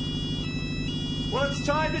awesome! Well, it's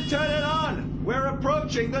time to turn it on. We're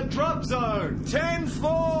approaching the drop zone.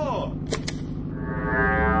 10-4!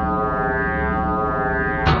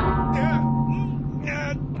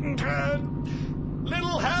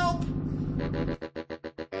 Little help!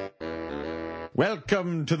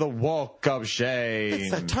 Welcome to the Walk of Shame.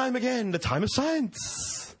 It's that time again, the time of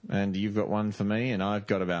science. And you've got one for me, and I've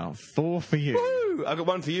got about 4 for you. Woo! I've got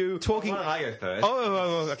one for you. Talking. Why don't I go first?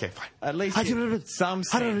 Oh, okay, fine. At least in some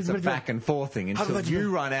sense of back and forthing until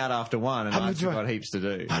you run out after one, and I've got heaps to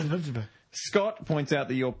do. Scott points out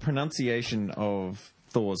that your pronunciation of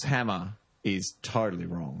Thor's hammer is totally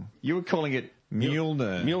wrong. You were calling it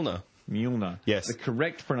Mjolnir. Mjolnir. Yes. The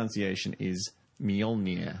correct pronunciation is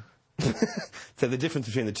Mjolnir. So the difference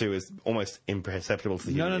between the two is almost imperceptible to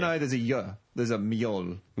the human ear. No, there's a y. There's a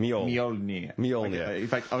Mjolnir. Mjolnir. Okay, in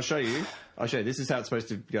fact, I'll show you. This is how it's supposed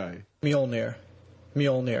to go. Mjolnir.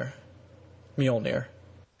 Mjolnir. Mjolnir.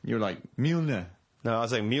 You're like, Mjolnir. No, I was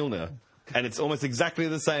saying Mjolnir. and it's almost exactly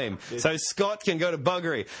the same. So Scott can go to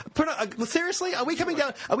buggery. Seriously, are we coming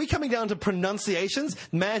down? Are we coming down to pronunciations?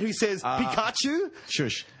 Man who says Pikachu?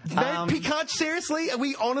 Shush. Man, Pikachu? Seriously, are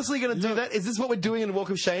we honestly going to do that? Is this what we're doing in the Walk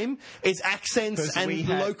of Shame? It's accents and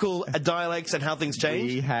local dialects and how things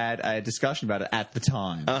change. We had a discussion about it at the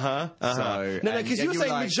time. So, no, because you were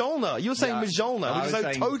saying Mjolnir. You were saying Mjolnir, which is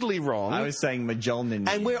so totally wrong. I was saying Mjolnir.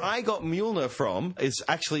 And where I got Mjolnir from is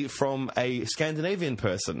actually from a Scandinavian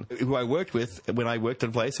person who I worked with when I worked in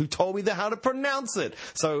a place who told me how to pronounce it.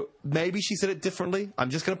 So maybe she said it differently. I'm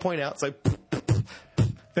just going to point out. So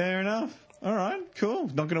fair enough. All right, cool.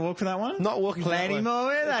 Not going to walk for that one? Not walking for that one. Plenty more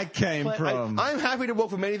where that came from. I'm happy to walk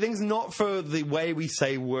for many things, not for the way we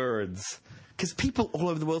say words. Because people all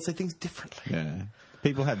over the world say things differently. Yeah.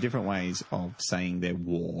 People have different ways of saying their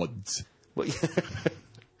words. Well,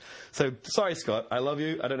 so, sorry, Scott. I love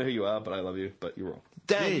you. I don't know who you are, but I love you. But you're wrong.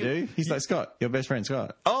 Dan, yeah, you do. He's like Scott, your best friend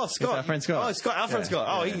Scott. Oh, Scott. It's our friend Scott. Oh, Scott, our friend Scott.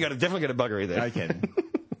 Oh, he can definitely get a buggery there. Okay.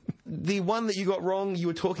 The one that you got wrong, you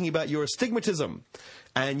were talking about your astigmatism.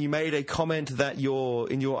 And you made a comment that in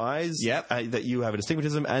your eyes, that you have an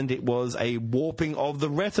astigmatism, and it was a warping of the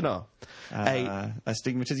retina.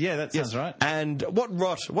 Astigmatism, yeah, that sounds right. And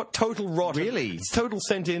what total rot. Really? It's total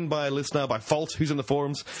sent in by a listener, by Fault, who's in the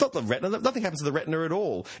forums. It's not the retina, nothing happens to the retina at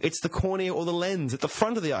all. It's the cornea or the lens at the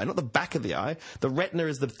front of the eye, not the back of the eye. The retina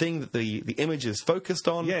is the thing that the image is focused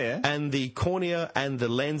on. Yeah. And the cornea and the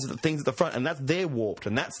lens are the things at the front, and they're warped,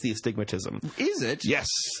 and that's the astigmatism. Is it? Yes.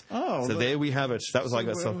 Oh. So there we have it. That was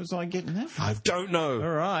where was I getting that from? I don't know. All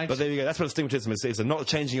right. But there you go. That's what astigmatism is. It's a not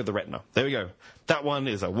changing of the retina. There we go. That one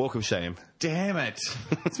is a walk of shame. Damn it.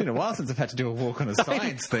 It's been a while since I've had to do a walk on a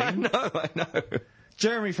science thing. I know.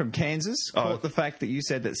 Jeremy from Kansas caught the fact that you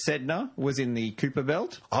said that Sedna was in the Kuiper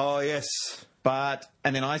Belt. Oh, yes.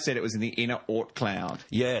 And then I said it was in the inner Oort cloud.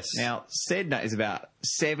 Yes. Now, Sedna is about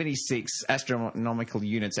 76 astronomical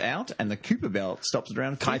units out, and the Kuiper Belt stops at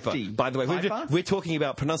around 50. By the way, we're talking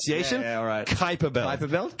about pronunciation. Yeah, all right. Kuiper Belt. Kuiper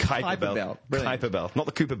Belt? Kuiper Belt. Brilliant. Kuiper Belt, not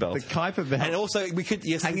the Kuiper Belt. The Kuiper Belt. And also, we could...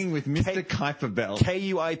 Yes, hanging with Mr. Kuiper Belt.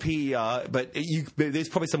 Kuiper, but there's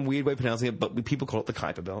probably some weird way of pronouncing it, but people call it the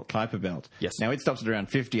Kuiper Belt. Kuiper Belt. Yes. Now, it stops at around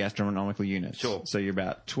 50 astronomical units. Sure. So you're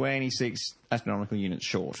about 26 astronomical units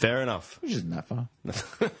short. Fair enough. Which isn't that far.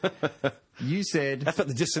 You said... That's about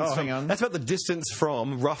the distance hang on. That's about the distance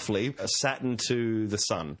from, roughly, Saturn to the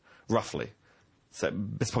Sun. Roughly. So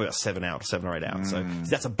it's probably about 7 or 8 out. So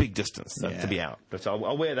that's a big distance to be out. But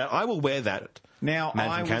I'll wear that. I will wear that. Now,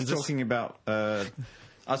 I was talking about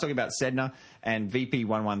Sedna and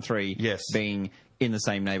VP113 being in the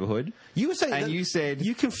same neighbourhood. You were saying, and you said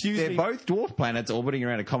you confused they're me. both dwarf planets orbiting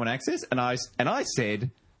around a common axis, and I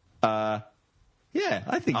said, yeah,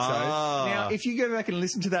 I think so. Now, if you go back and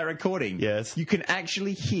listen to that recording, you can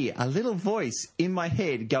actually hear a little voice in my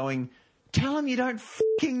head going, "Tell him you don't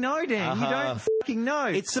fucking know, Dan. You don't fucking know."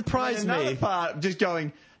 It surprised me. Another part just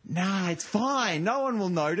going, "Nah, it's fine. No one will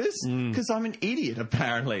notice because I'm an idiot,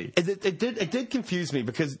 apparently." It did confuse me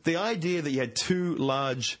because the idea that you had two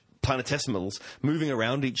large planetesimals moving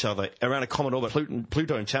around each other around a common orbit,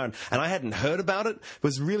 Pluto and Charon, and I hadn't heard about it,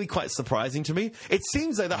 was really quite surprising to me. It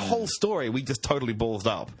seems like the whole story we just totally ballsed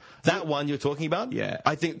up. That one you're talking about,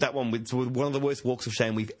 I think that one was one of the worst walks of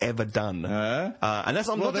shame we've ever done. And that's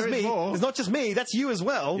not just me. More. It's not just me. That's you as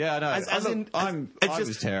well. Yeah, I know. I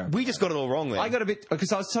was terrible. We just got it all wrong there. I got a bit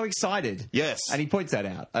because I was so excited. Yes, and he points that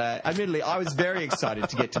out. Admittedly, I was very excited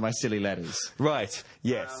to get to my silly letters. Right.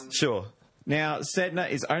 Yes. Sure. Now, Sedna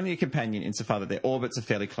is only a companion insofar that their orbits are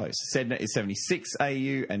fairly close. Sedna is 76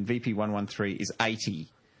 AU and VP113 is 80.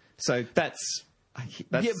 So that's a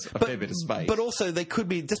fair bit of space. But also, they could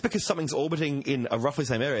be, just because something's orbiting in a roughly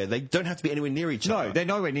same area, they don't have to be anywhere near each other. No, they're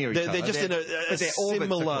nowhere near each other. They're just in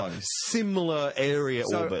a similar area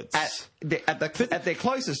orbits. At their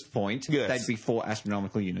closest point, they'd be 4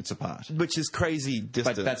 astronomical units apart. Which is crazy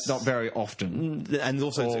distance. But that's not very often. And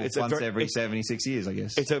also, it's once every 76 years, I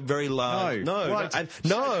guess. It's a very large... No, it's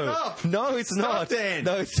not. Dan.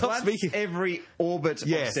 No, stop once speaking. Every orbit of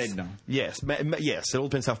Sedna. Yes, it all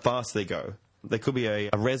depends how fast they go. There could be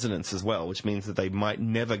a resonance as well, which means that they might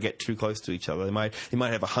never get too close to each other. They might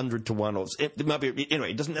have 100 to 1, or it might be.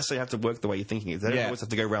 Anyway, it doesn't necessarily have to work the way you're thinking. They don't always have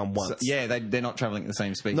to go around once. So, they're not travelling at the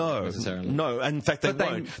same speed necessarily. No, and in fact they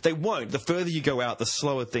won't. They won't. The further you go out, the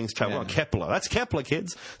slower things travel. On Kepler, that's Kepler,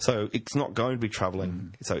 kids. So it's not going to be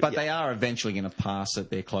travelling. But they are eventually going to pass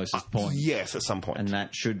at their closest point. Yes, at some point, and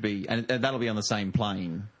that should be, and that'll be on the same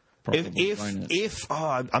plane. I'm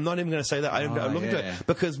not even going to say that. I'm looking at it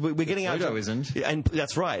because we're getting out. Pluto isn't, and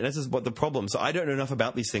that's right. This is what the problem. So I don't know enough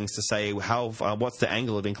about these things to say how what's the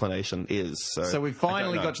angle of inclination is. So we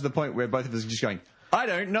finally got to the point where both of us are just going, I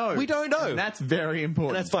don't know. We don't know. And that's very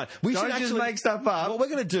important. And that's fine. We don't should just actually make stuff up. What we're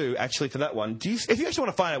going to do, actually, for that one, if you actually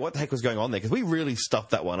want to find out what the heck was going on there, because we really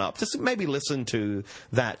stuffed that one up, just maybe listen to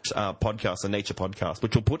that podcast, the Nature Podcast,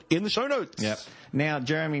 which we'll put in the show notes. Yep. Now,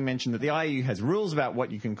 Jeremy mentioned that the IU has rules about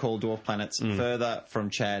what you can call dwarf planets further from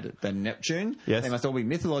Chad than Neptune. Yes. They must all be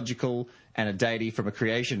mythological and a deity from a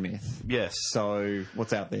creation myth. Yes. So,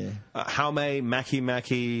 what's out there? Haume,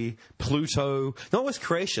 Maki, Pluto. Not always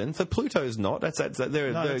creation. So Pluto's not. They're it's an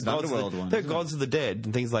gods. underworld one, They're isn't it? gods of the dead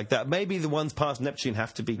and things like that. Maybe the ones past Neptune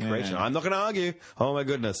have to be creation. Yeah. I'm not going to argue. Oh my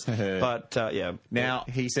goodness. But yeah. Now,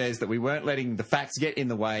 he says that we weren't letting the facts get in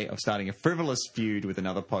the way of starting a frivolous feud with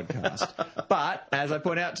another podcast. But, as I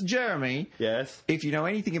point out to Jeremy, Yes. if you know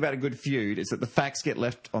anything about a good feud, it's that the facts get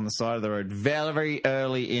left on the side of the road very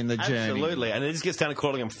early in the journey. Absolutely. And it just gets down to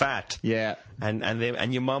calling them fat. Yeah.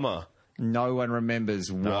 And your mama. No one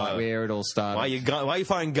remembers where it all started. Why are you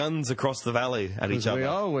firing guns across the valley at each other? We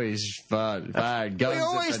always fired guns. We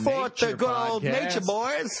always at fought the Nature good old podcast. nature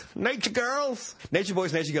boys, nature girls. Nature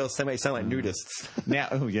boys, nature girls, they may sound like nudists. Now,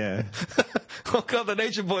 oh yeah. Oh God, the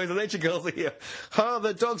nature boys, the nature girls are here. Oh,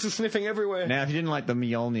 the dogs are sniffing everywhere. Now, if you didn't like the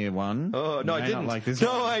Mjolnir one, Oh, no, you I may didn't. not like this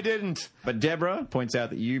No, one. I didn't. But Deborah points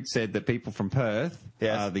out that you said that people from Perth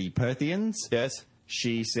Yes. are the Perthians. Yes.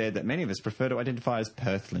 She said that many of us prefer to identify as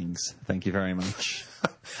Perthlings. Thank you very much.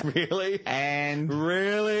 Really? And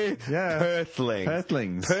Really? Yeah. Perthlings.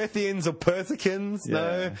 Perthlings. Perthians or Perthicans?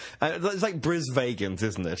 Yeah. No. It's like Brisvegans,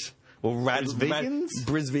 isn't it? Or Brisvegans?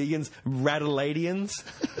 Brisvegans? Radaladians?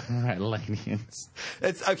 Radaladians.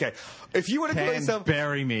 It's okay. If you want to call Can yourself...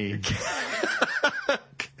 bury me.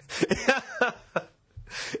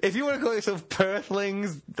 If you want to call yourself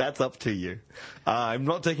Perthlings, that's up to you. I'm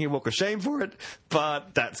not taking a walk of shame for it,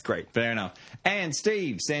 but that's great. Fair enough. And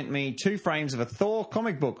Steve sent me 2 frames of a Thor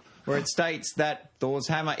comic book where it states that Thor's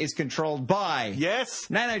hammer is controlled by Yes?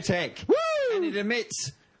 nanotech. Woo! And it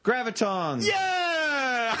emits gravitons. Yeah!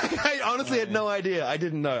 I honestly had no idea. I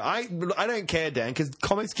didn't know. I don't care, Dan, because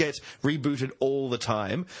comics get rebooted all the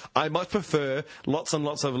time. I much prefer lots and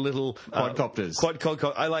lots of little... Quadcopters.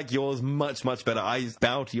 I like yours much, much better. I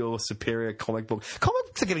bow to your superior comic book.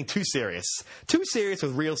 Comics are getting too serious. Too serious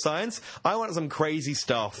with real science. I want some crazy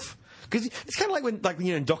stuff. Because it's kind of like when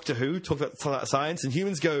in Doctor Who talk about science and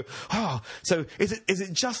humans go, oh, so is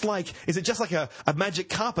it just like a magic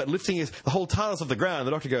carpet lifting the whole TARDIS off the ground? And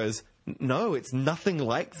the Doctor goes, no, it's nothing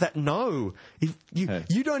like that. No,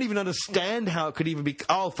 you don't even understand how it could even be.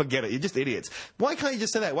 Oh, forget it. You're just idiots. Why can't you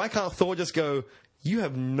just say that? Why can't Thor just go? You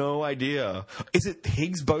have no idea. Is it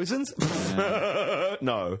Higgs bosons?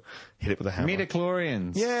 No. Hit it with a hammer.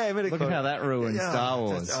 Midichlorians. Yeah, midichlorians. Look at how that ruined Yeah, Star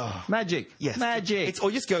Wars. Magic. Yes. Magic.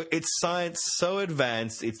 Or just go, it's science so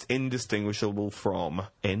advanced, it's indistinguishable from.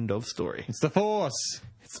 End of story. It's the Force.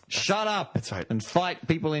 Shut up. That's right. And fight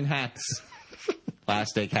people in hats.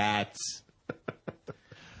 Plastic hats.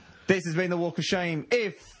 This has been the Walk of Shame.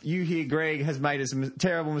 If you hear Greg has made a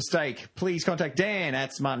terrible mistake, please contact Dan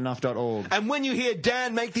at smartenough.org. And when you hear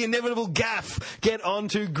Dan make the inevitable gaffe, get on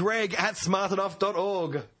to Greg at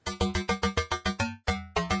smartenough.org.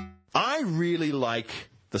 I really like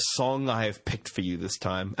the song I have picked for you this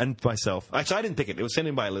time, and myself. Actually, I didn't pick it. It was sent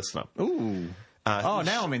in by a listener. Ooh.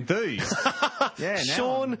 Now I'm enthused. Yeah,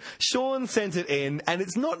 now Sean sent it in, and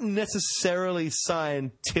it's not necessarily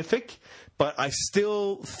scientific, but I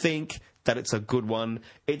still think that it's a good one.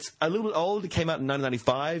 It's a little bit old. It came out in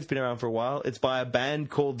 1995. It's been around for a while. It's by a band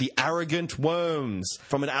called The Arrogant Worms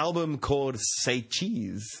from an album called Say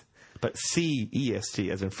Cheese, but C-E-S-T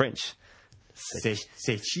as in French. Say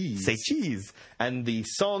cheese. Say cheese. And the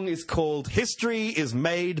song is called History is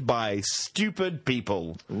Made by Stupid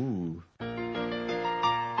People. Ooh.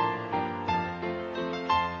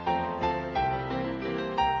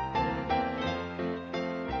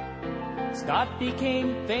 Scott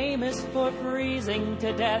became famous for freezing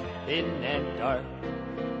to death in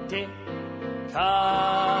Antarctica.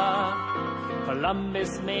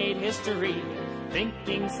 Columbus made history,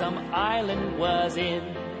 thinking some island was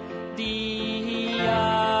India.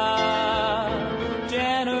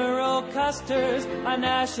 General Custer's a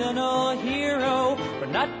national hero for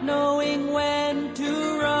not knowing when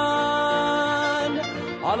to run.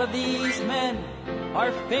 All of these men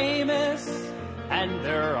are famous, and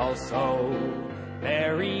they're also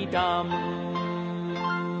very dumb.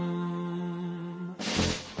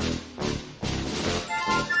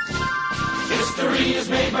 History is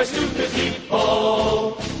made by stupid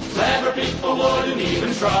people. Clever people wouldn't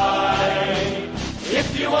even try.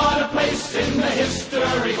 If you want a place in the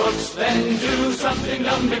history books, then do something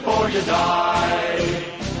dumb before you die.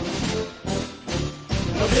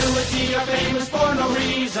 Nobility are famous for no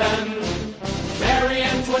reason. Marry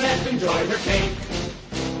Antoinette enjoyed her cake.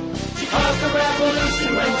 She caused a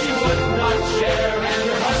revolution when she would not share, and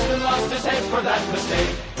her husband lost his head for that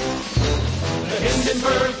mistake. The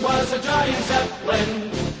Hindenburg was a giant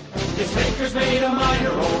zeppelin. Its makers made a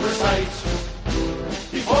minor oversight.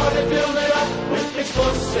 Before they filled it up with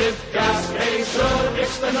explosive gas, they should have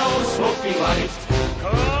fixed the no-smoking light.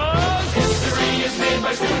 'Cause history is made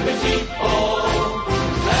by stupid people.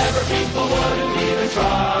 Clever people wouldn't even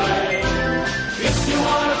try. If you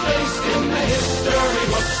want a place in the history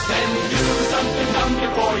books, then do something dumb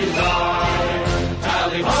before you die.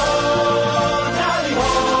 Tally-ho, tally-ho,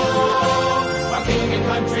 our king and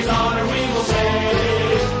country's honor we will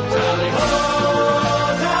save. Tally-ho,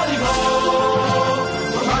 tally-ho,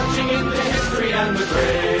 we're marching into history and the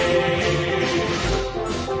grave.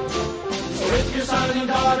 So if your son and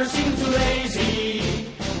daughter seem too lazy,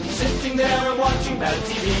 sitting there and watching bad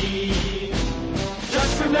TV,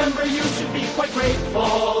 just remember you should be quite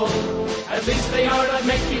grateful. At least they are not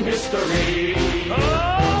making history.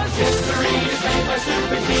 'Cause history is made by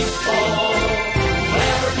stupid people.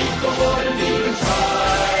 Clever people wouldn't even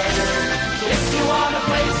try. If you want a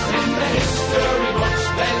place in the history books,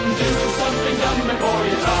 then do something dumb before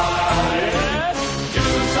you die. Do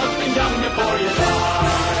something dumb before you die.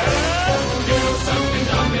 Do something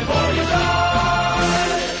dumb before you die.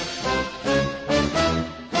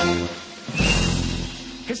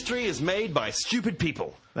 History is made by stupid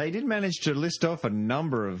people. They did manage to list off a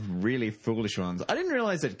number of really foolish ones. I didn't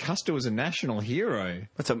realise that Custer was a national hero.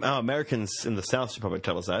 That's our Americans in the South should probably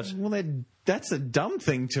tell us that. Well, that's a dumb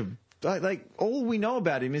thing to... Like, all we know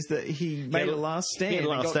about him is that he made a last stand he had a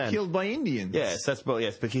last and got stand. killed by Indians. Yes, but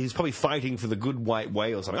he's probably fighting for the good white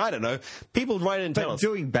way or something. I don't know. People write in and tell But us.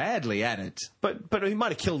 doing badly at it. But he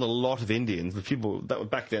might have killed a lot of Indians. But people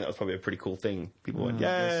back then that was probably a pretty cool thing. People went,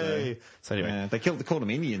 yay! So anyway, Yeah, they called them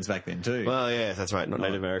Indians back then too. well, yes, that's right. Not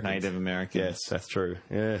Native Americans. Native Americans. Yes, that's true.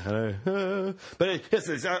 Yeah, I know. But I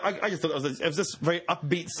just thought it was this very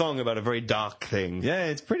upbeat song about a very dark thing. Yeah,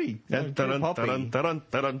 it's pretty poppy.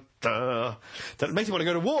 That makes you want to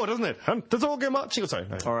go to war, doesn't it? Does all go marching? Sorry.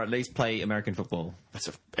 No. Or at least play American football.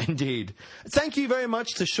 Indeed. Thank you very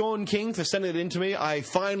much to Sean King for sending it in to me. I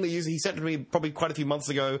finally used it. He sent it to me probably quite a few months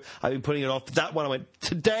ago. I've been putting it off. That one I went,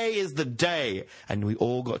 today is the day. And we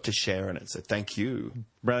all got to share in it. So thank you.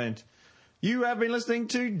 Brilliant. You have been listening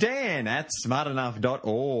to Dan at smartenough.org.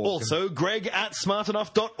 Also, Greg at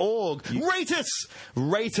smartenough.org. Rate us!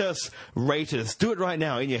 Rate us! Rate us. Do it right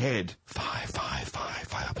now in your head. 5, 5, 5,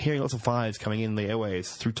 5. I'm hearing lots of fives coming in the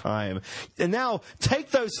airwaves through time. And now, take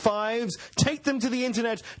those fives, take them to the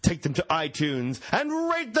internet, take them to iTunes, and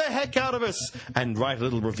rate the heck out of us. And write a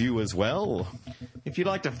little review as well. If you'd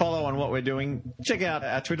like to follow on what we're doing, check out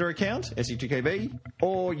our Twitter account, SE2KB,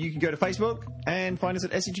 or you can go to Facebook and find us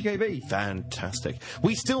at SE2KB. Fantastic.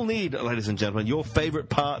 We still need, ladies and gentlemen, your favourite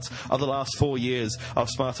parts of the last 4 years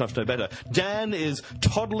of Smart Enough to Know Better. Dan is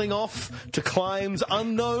toddling off to climes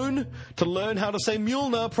unknown to learn how to say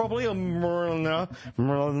Mjolnir properly, or Mjolnir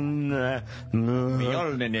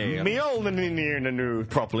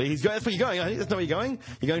properly. He's going, that's where you're going, I think. That's not where you're going.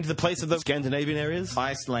 You're going to the place of the Scandinavian areas?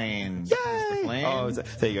 Iceland. Yay! Oh,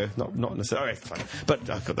 there you go. Not necessarily. Okay, fine. But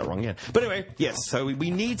I got that wrong again. But anyway, yes. So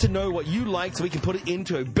we need to know what you like so we can put it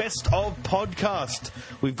into a best of podcast.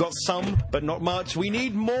 We've got some, but not much. We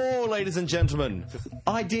need more, ladies and gentlemen.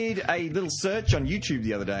 I did a little search on YouTube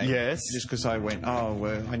the other day. Yes. Just because I went,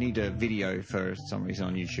 I need a video for some reason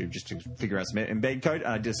on YouTube just to figure out some embed code.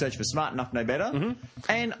 And I did a search for Smart Enough Know Better. Mm-hmm.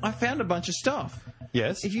 And I found a bunch of stuff.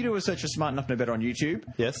 Yes. If you do a search for Smart Enough Know Better on YouTube,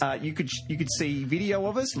 yes, you could see video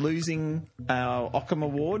of us losing our Occam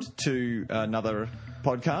Award to another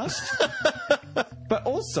podcast. But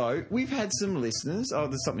also, we've had some listeners. Oh,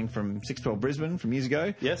 there's something from 612 Brisbane from years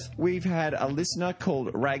ago. Yes. We've had a listener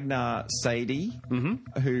called Ragnar Sadie,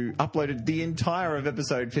 who uploaded the entire of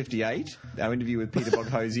episode 58, our interview with Peter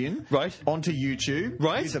Boghosian, right, onto YouTube.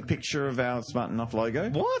 Right. With a picture of our Smart Enough logo.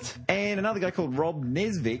 What? And another guy called Rob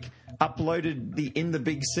Nesvik uploaded the In the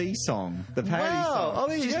Big C song, the parody song. Oh,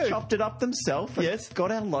 there you Just go. chopped it up themselves and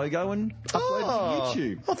got our logo and uploaded it to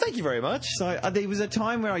YouTube. Oh, thank you very much. So there was a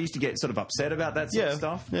time where I used to get sort of upset about that sort of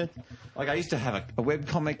stuff. Yeah. Like I used to have a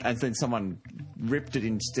webcomic and then someone ripped it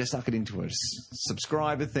in, stuck it into a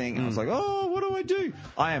subscriber thing, and I was like, oh, what do I do?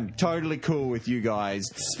 I am totally cool with you guys.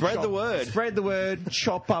 Spread the word. Spread the word.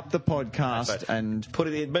 Chop up the podcast and put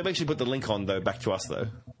it in. Make sure you put the link on though, back to us though.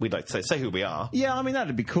 We'd like to say who we are. Yeah, I mean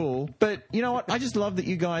that'd be cool. But you know what? I just love that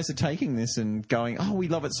you guys are taking this and going, oh, we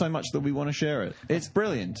love it so much that we want to share it. It's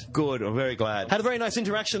brilliant. Good. I'm very glad. Had a very nice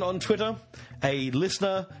interaction on Twitter, a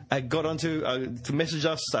listener got onto to message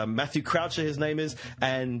us. Matthew Croucher, his name is,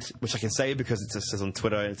 and which I can say because it just says on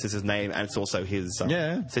Twitter and it says his name and it's also his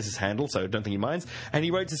says his handle, so I don't think he minds. And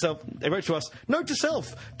he wrote to us, note to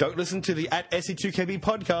self, don't listen to the @SE2KB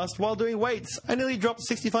podcast while doing weights. I nearly dropped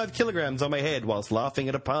 65 kilograms on my head whilst laughing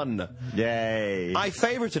at a pun. Yay. I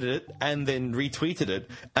favorited it and then retweeted it,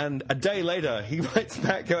 and a day later he writes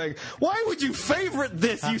back going, why would you favorite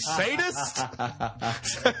this, you sadist?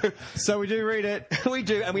 So we do read it. We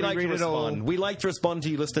do, and we like to read it all. respond. We like to respond to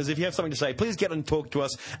you listeners. If you have something to say, please get and talk to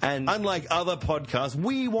us. And unlike other podcasts,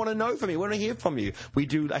 we want to know from you. We want to hear from you. We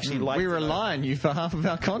do actually like We to know. rely on you for half of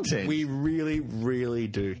our content. We really, really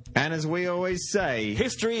do. And as we always say,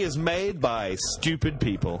 History is made by stupid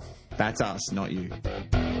people. that's us, not you.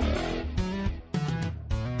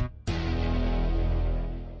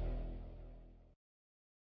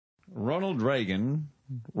 Ronald Reagan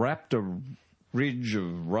wrapped a ridge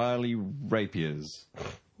of Riley rapiers.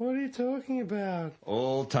 What are you talking about?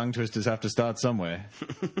 All tongue twisters have to start somewhere.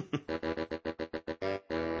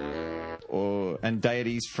 And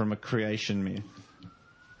deities from a creation myth.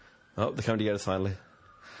 Oh, they're coming together finally.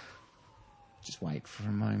 Just wait for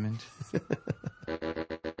a moment.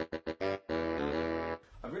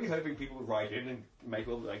 I'm really hoping people would write in and make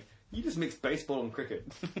all like, you just mixed baseball and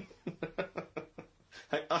cricket.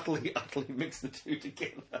 I utterly mixed the two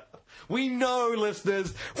together. We know,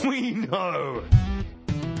 listeners. We know.